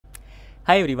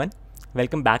Hi everyone,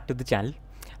 welcome back to the channel.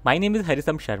 My name is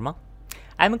Harisam Sharma.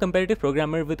 I am a competitive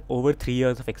programmer with over 3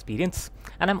 years of experience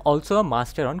and I'm also a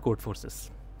master on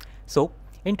Codeforces. So,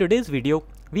 in today's video,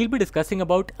 we'll be discussing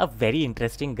about a very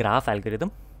interesting graph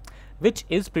algorithm which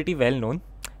is pretty well known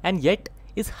and yet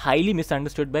is highly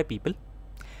misunderstood by people,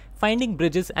 finding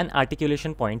bridges and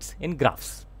articulation points in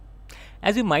graphs.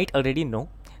 As you might already know,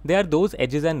 they are those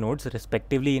edges and nodes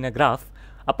respectively in a graph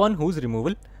upon whose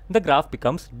removal the graph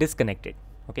becomes disconnected.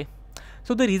 Okay,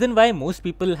 so the reason why most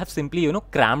people have simply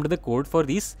crammed the code for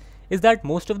these is that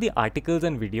most of the articles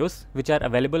and videos which are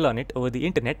available on it over the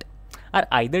internet are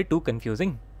either too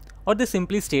confusing or they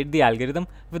simply state the algorithm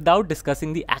without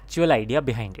discussing the actual idea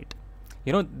behind it.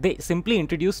 They simply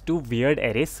introduce two weird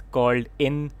arrays called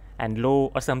in and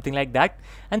low or something like that,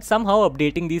 and somehow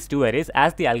updating these two arrays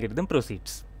as the algorithm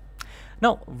proceeds.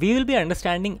 Now, we will be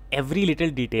understanding every little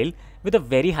detail with a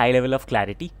very high level of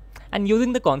clarity and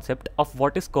using the concept of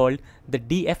what is called the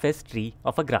DFS tree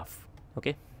of a graph.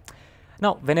 Okay.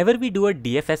 Now, whenever we do a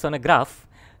DFS on a graph,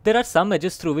 there are some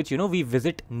edges through which we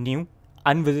visit new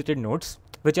unvisited nodes,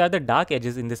 which are the dark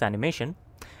edges in this animation,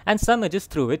 and some edges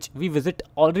through which we visit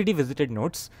already visited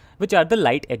nodes, which are the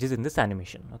light edges in this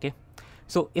animation. Okay.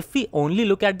 So if we only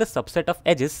look at the subset of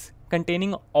edges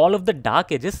containing all of the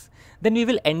dark edges, then we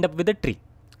will end up with a tree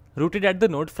rooted at the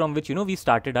node from which we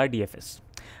started our DFS.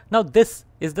 Now this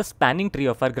is the spanning tree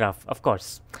of our graph, of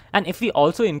course, and if we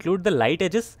also include the light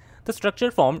edges, the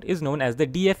structure formed is known as the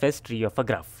DFS tree of a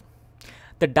graph.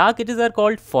 The dark edges are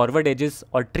called forward edges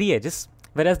or tree edges,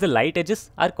 whereas the light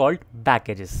edges are called back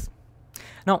edges.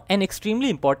 Now, an extremely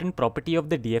important property of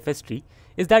the DFS tree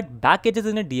is that back edges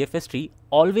in a DFS tree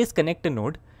always connect a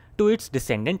node to its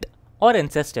descendant or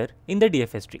ancestor in the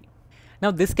DFS tree.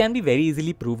 Now, this can be very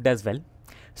easily proved as well.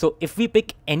 So, if we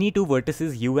pick any two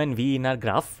vertices u and v in our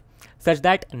graph such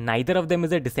that neither of them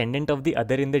is a descendant of the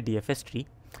other in the DFS tree,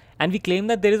 and we claim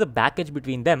that there is a back edge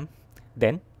between them,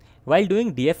 then while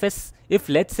doing DFS, if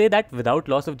let's say that without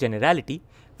loss of generality,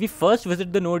 we first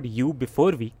visit the node u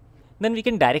before v, then we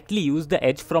can directly use the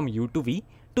edge from u to v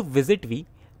to visit v,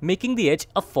 making the edge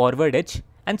a forward edge,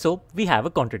 and so we have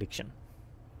a contradiction.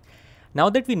 Now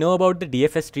that we know about the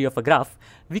DFS tree of a graph,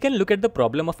 we can look at the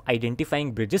problem of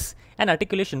identifying bridges and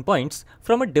articulation points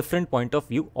from a different point of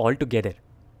view altogether.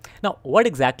 Now, what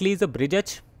exactly is a bridge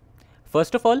edge?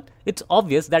 First of all, it's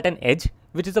obvious that an edge,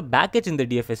 which is a back edge in the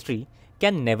DFS tree,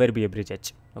 can never be a bridge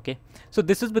edge. Okay, so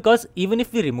this is because even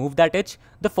if we remove that edge,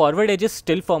 the forward edges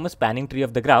still form a spanning tree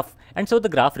of the graph, and so the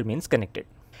graph remains connected.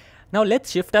 Now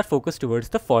let's shift our focus towards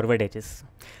the forward edges.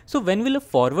 So when will a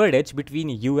forward edge between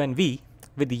u and v,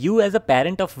 with u as a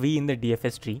parent of v in the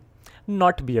DFS tree,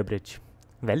 not be a bridge?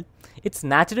 Well, it's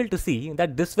natural to see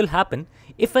that this will happen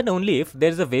if and only if there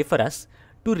is a way for us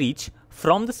to reach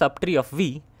from the subtree of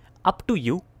v up to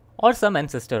u or some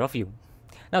ancestor of u.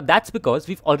 Now that's because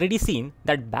we've already seen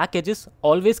that back edges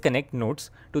always connect nodes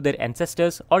to their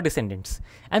ancestors or descendants,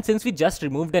 and since we just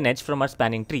removed an edge from our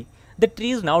spanning tree, the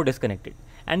tree is now disconnected,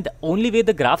 and the only way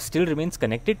the graph still remains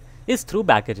connected is through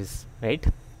back edges, right?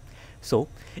 So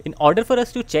in order for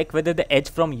us to check whether the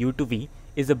edge from u to v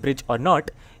is a bridge or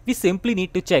not, we simply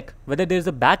need to check whether there is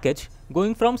a back edge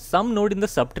going from some node in the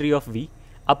subtree of v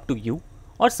up to u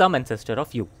or some ancestor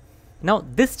of u. Now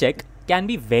this check can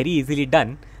be very easily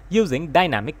done using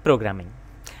dynamic programming,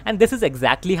 and this is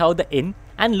exactly how the in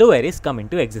and low arrays come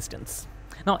into existence.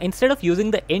 Now instead of using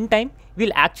the in time,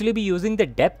 we'll actually be using the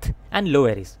depth and low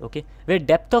arrays, okay, where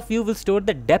depth of u will store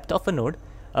the depth of a node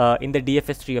in the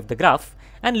DFS tree of the graph,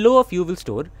 and low of u will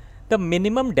store the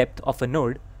minimum depth of a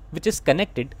node which is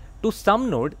connected to some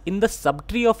node in the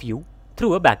subtree of u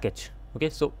through a back edge. Okay,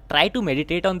 so try to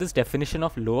meditate on this definition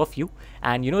of low of u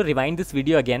and rewind this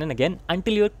video again and again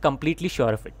until you're completely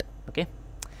sure of it. Okay.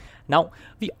 Now,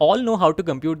 we all know how to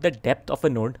compute the depth of a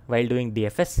node while doing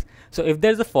DFS. So if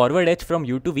there's a forward edge from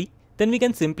u to v, then we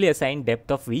can simply assign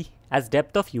depth of v as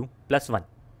depth of u plus 1.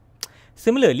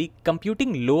 Similarly,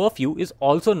 computing low of u is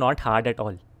also not hard at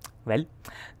all. Well,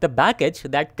 the back edge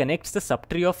that connects the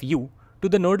subtree of u to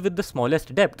the node with the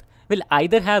smallest depth will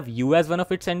either have u as one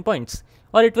of its endpoints,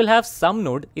 or it will have some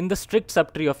node in the strict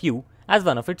subtree of u as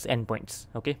one of its endpoints.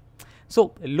 Okay,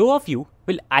 so low of u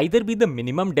will either be the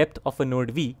minimum depth of a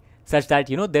node v such that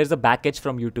there's a back edge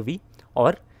from u to v,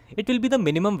 or it will be the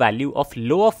minimum value of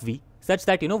low of v such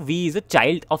that v is a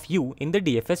child of u in the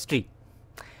DFS tree.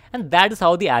 And that is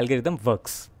how the algorithm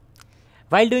works.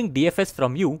 While doing DFS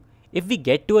from u, if we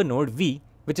get to a node v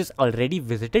which is already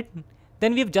visited,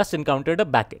 then we have just encountered a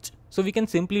back edge. So we can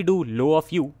simply do low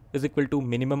of u is equal to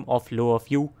minimum of low of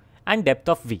u and depth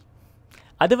of v.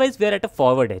 Otherwise, we are at a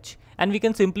forward edge, and we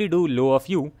can simply do low of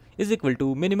u is equal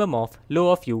to minimum of low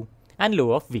of u and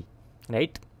low of v,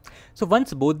 right? So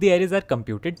once both the arrays are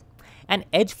computed, an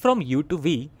edge from u to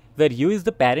v, where u is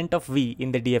the parent of v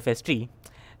in the DFS tree,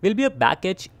 will be a back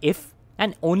edge if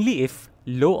and only if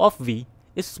low of v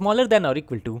is smaller than or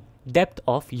equal to depth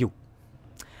of u.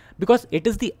 Because it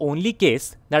is the only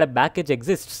case that a back edge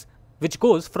exists which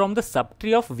goes from the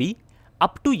subtree of v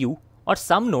up to u or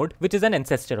some node which is an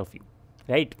ancestor of u,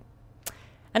 right?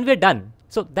 And we're done.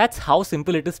 So that's how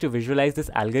simple it is to visualize this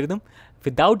algorithm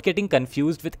without getting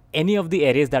confused with any of the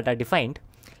arrays that are defined.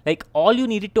 Like, all you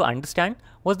needed to understand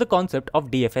was the concept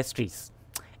of DFS trees.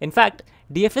 In fact,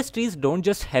 DFS trees don't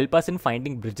just help us in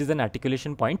finding bridges and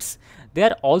articulation points, they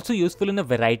are also useful in a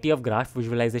variety of graph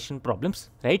visualization problems,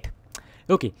 right?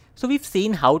 Okay, so we've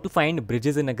seen how to find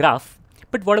bridges in a graph,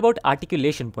 but what about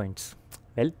articulation points?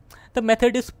 Well, the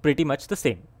method is pretty much the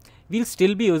same. We'll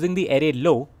still be using the array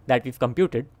low that we've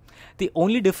computed. The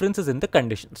only difference is in the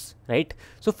conditions, right?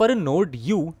 So for a node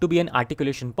u to be an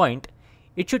articulation point,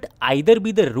 it should either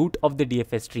be the root of the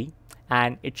DFS tree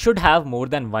and it should have more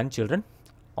than one children,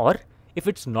 or if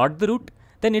it's not the root,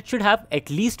 then it should have at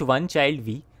least one child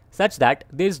v such that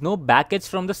there is no back edge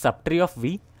from the subtree of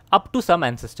v up to some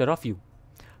ancestor of u.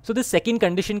 So the second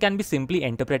condition can be simply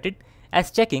interpreted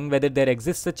as checking whether there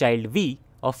exists a child v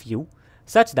of u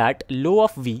such that low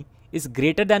of v is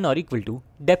greater than or equal to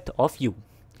depth of u.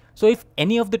 So if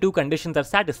any of the two conditions are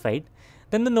satisfied,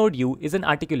 then the node u is an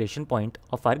articulation point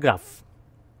of our graph.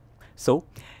 So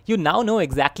you now know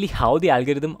exactly how the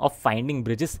algorithm of finding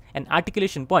bridges and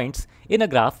articulation points in a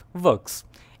graph works,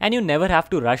 and you never have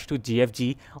to rush to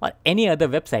GFG or any other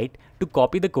website to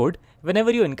copy the code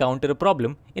whenever you encounter a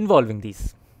problem involving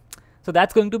these. So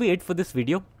that's going to be it for this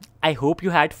video. I hope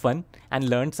you had fun and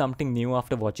learned something new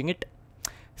after watching it.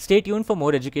 Stay tuned for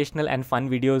more educational and fun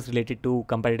videos related to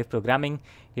competitive programming,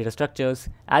 data structures,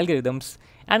 algorithms,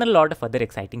 and a lot of other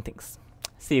exciting things.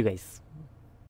 See you guys.